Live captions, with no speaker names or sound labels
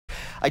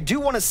I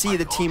do want to see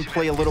the team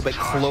play a little bit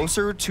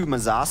closer to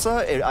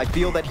Mazasa. I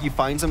feel that he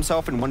finds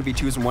himself in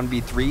 1v2s and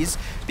 1v3s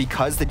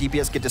because the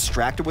DPS get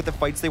distracted with the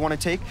fights they want to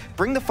take.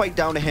 Bring the fight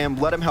down to him,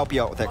 let him help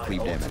you out with that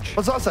cleave damage.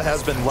 Mazasa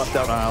has been left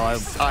out on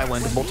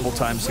island multiple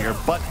times here,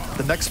 but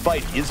the next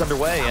fight is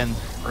underway, and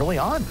early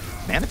on,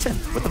 Manneten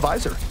with the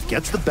visor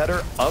gets the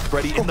better of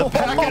Brady in the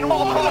pack, and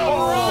what a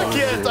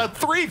rocket! A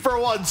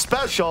 3-for-1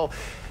 special.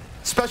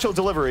 Special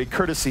delivery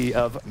courtesy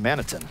of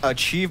Manneten.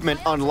 Achievement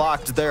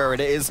unlocked there. It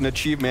is an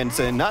achievement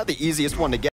and not the easiest one to get.